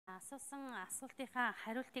асуусан асуултынхаа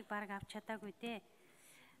хариултыг баг авч чадаагүй дээ.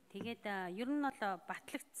 Тэгээд ер нь бол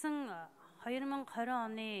батлагдсан 2020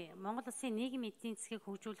 оны Монгол Улсын нийгмийн эдийн засгийг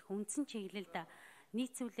хөгжүүлэх үндсэн чиглэлд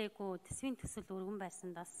нийцүүлээгүй төсвийн төсөл өргөн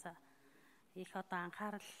байсанд бас их одоо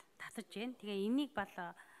анхаарал татаж байна. Тэгээ энийг бол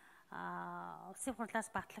улсын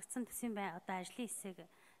хурлаас батлагдсан төсвийн одоо ажлын хэсэг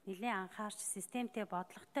нэлээд анхаарч системтэй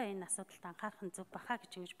бодлоготой энэ асуудалд анхаарах нь зөв баха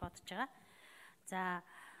гэж ингэж бодож байгаа. За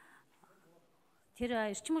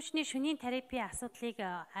тэр эрчим хүчний шөнийн тарифын асуудлыг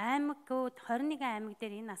аймагуд 21 аймаг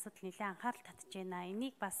дээр энэ асуудал нэлээд анхаарал татж байна.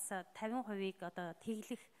 Энийг бас 50%-ийг одоо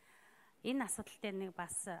тэглэх энэ асуудал дээр нэг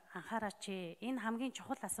бас анхаараач. Энэ хамгийн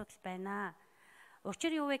чухал асуудал байна.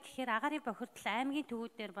 Учир юу вэ гэхээр агаарын бохирдол аймгийн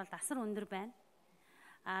төвүүдээр бол асар өндөр байна.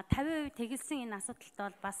 50% тэгэлсэн энэ асуудалд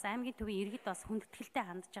бол бас аймгийн төвийн иргэд бас хүндэтгэлтэй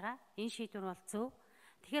хандж байгаа. Энэ шийдвэр бол зөв.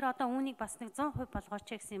 Тэгэхээр одоо үүнийг бас нэг 100% болгооч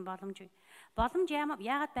гэсэн боломж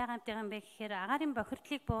яагаад байгаа юм бэ гэхээр агаарын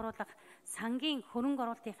бохирдлыг бууруулах сангийн хөрөнгө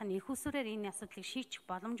оруулалтынх нь их усүрээр энэ асуудлыг шийдэх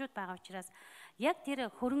боломжууд байгаа учраас яг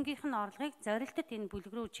тэр хөрөнгөийнх нь орлогыг зорилтод энэ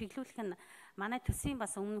бүлэг рүү чиглүүлэх нь манай төсвийн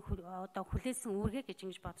бас өмнө одоо хүлээсэн үүргээ гэж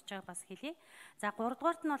ингэж бодож байгаа бас хэлье. За 3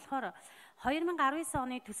 дугаарт нь болохоор 2019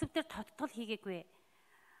 оны төсөв дээр тодтгол хийгээгүй.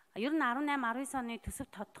 Ер нь 18-19 оны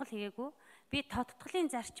төсөв тодтгол хийгээгүй. Би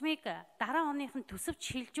тодтголын зарчмыг дараа оныхын төсөвт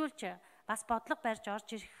шилжүүлж бас бодлого барьж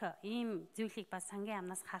орж ирэх ийм зүйлийг бас сангийн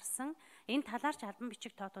яамнаас харсан. Энэ талаар ч албан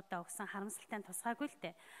бичиг тоотуудаа өгсөн харамсалтай тусгаагүй л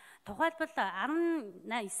дээ. Тухайлбал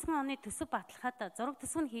 19 оны төсөв батлахад зураг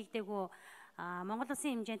төсөв нь хийгдээгүй Монгол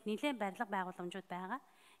Улсын хэмжээнд нэлээд барилга байгууламжууд байгаа.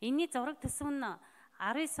 Энийний зураг төсөв нь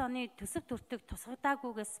 19 оны төсөв төртөг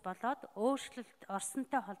тусгадаагүйгээс болоод өөрчлөлт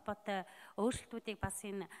орсонтой холбоотой өөрчлөлтүүдийг бас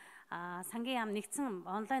энэ сангийн яам нэгдсэн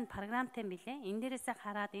онлайн програмтай билээ. Энэ дээрээсээ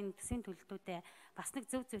хараад энэ төсвийн төлөлтүүдэд бас нэг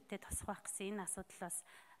зөв зүйтэй тусах байх гэсэн энэ асуудал бас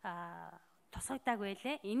тусгагдаагүй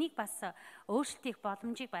байлээ. Энийг бас өөрчлөлтийн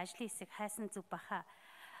боломжийг ажлын хэсэг хайсан зөв баха.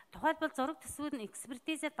 Тухайлбал зураг төсвүүд нь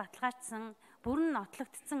экспертизээр баталгаажсан, бүрэн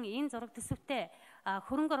нотлогдсон энэ зураг төсөвтэй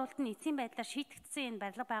хөрөнгө оруулалтын эцсийн байдлаар шийдэгдсэн энэ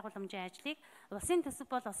барилга байгууламжийн ажлыг улсын төсөв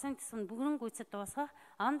бол улсын төсөв нь бүгэн гүйцэд дуусгах,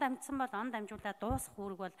 он дамжсан бол он дамжуулаад дуусгах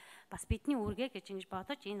үүрэг бол бас бидний үүргээ гэж ингэж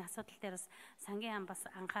бодож энэ асуудал дээр бас сангийн яам бас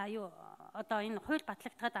одоо энэ хууль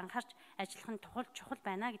батлагдахад анхаарч ажиллах нь чухал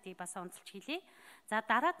байна гэдгийг бас онцолж хэлье. За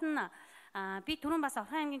дараад нь би түрүүн бас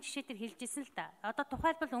Орхон аймгийн жишээ дээр хэлжсэн л да. Одоо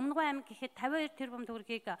тухайлбал Өмнөгов аймаг гэхэд 52 тэрбум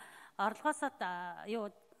төгрөгийг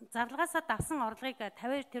зарлагаасаа давсан орлогыг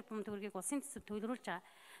 52 тэрбум төгрөгийг улсын төсөв төлрүүлж байгаа.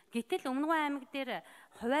 Гэтэл Өмнөгов аймаг дээр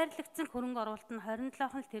хуваарлагдсан хөрөнгө оруулалт нь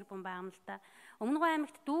 27 тэрбум байгаа юм л да. Өмнөгов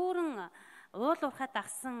аймагт дүүрэн уул уурхай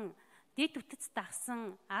дагсан, дэд үтэц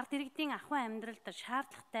дагсан, ард иргэдийн ахуйн амьдралд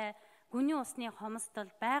шаардлагатай гүний усны хомсдол,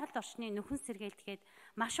 байгаль орчны нөхөн сэргээлтгээд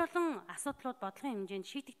маш олон асуудлууд бодлогын хэмжээнд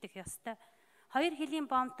шийдэгдэх ёстой. Хоёр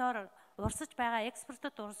хилийн бомтоор урсаж байгаа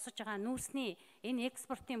экспортод урсаж байгаа нүүрсний энэ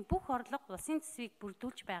экспортын бүх орлого улсын төсвийг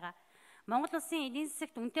бүрдүүлж байгаа. Монгол Улсын эдийн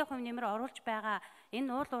засагт үнэтэй хувь нэмэр оруулж байгаа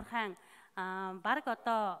энэ уул уурхайн бараг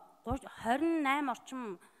одоо 28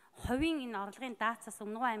 орчим хувийн энэ орлогын даацаас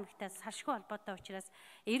Өмнөгов аймагтай салшгүй холбоотой учраас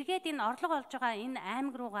эргээд энэ орлого олж байгаа энэ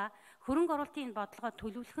аймаг руугаа хөрөнгө оруулалтын энэ бодлогоо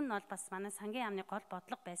төлөвлөх нь бол бас манай сангийн яамны гол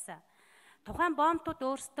бодлого байсан. Тухайн бомтууд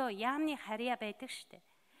өөрсдөө яамны харьяа байдаг штеп.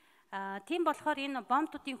 Тийм болохоор энэ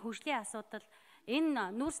бомтуудын хөгжлийн асуудал,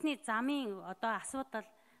 энэ нүүрсний замын одоо асуудал,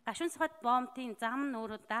 гашуун сухад бомтын зам нь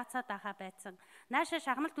өөрөө даацаад байхаа байсан. Нааша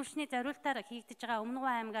шагнал түлшний зориултаар хийгдэж байгаа Өмнөгов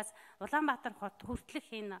аймагаас Улаанбаатар хот хүртэлх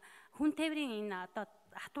энэ хүн тээврийн энэ одоо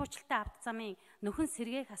хатуучилтай авто замын нөхөн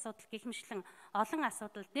сэргээх асуудал гэх мэтлэн олон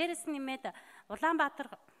асуудал. Дээрээс нь нэмээд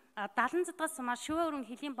Улаанбаатар 70 задгаас сумаар шивээ өрн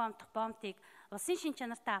хөлийн бомтох бомтыг улсын шин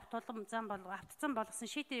чанартай автозам болгосон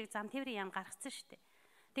шийдвэрийг зам тээврийн яам гаргацсан шүү дээ.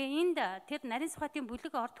 Тэгээ энд тэр нарийн сухатын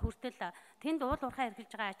бүлэг орд хүртэл тэнд уул уурхай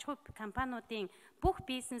эрхэлж байгаа аж ахуй компаниудын бүх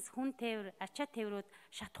бизнес, хүн тээвэр, ачаа тээврүүд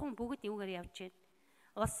шатхуун бүгд эвгээр явж байна.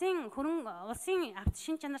 Улсын авто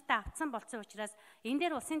шин чанартай автсан болсон учраас энэ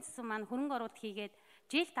дээр улсын төсөв маань хөрөнгө оруулалт хийгээд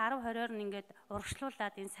жилд 10-20-оор нь ингээд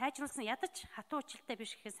урагшлуулад энэ сайжруулсан ядаж хатуу училтай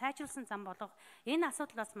биш гэхээр сайжруулсан зам болгох энэ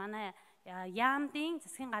асуудал бас манай яамдын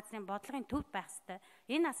засгийн газрын бодлогын төвд байх ёстой.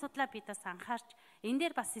 Энэ асуудлаа бид бас анхаарч энэ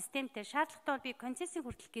дээр бас системтэй шаардлагатай бол би концессийн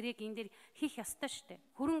хүртэл гэрээг энэ дээр хийх ёстой шүү дээ.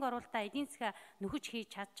 Хөрөнгө оруулалтаа эдийн засгаа нөхөж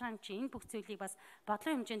хийж чадж байгаа юм чи энэ бүх зүйлийг бас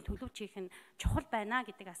бодлогын хэмжээнд төлөвч хийх нь чухал байна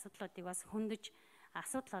гэдэг асуудлуудыг бас хөндөж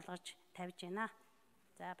асуудал олгож тавьж байна.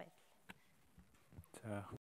 За баярлалаа. За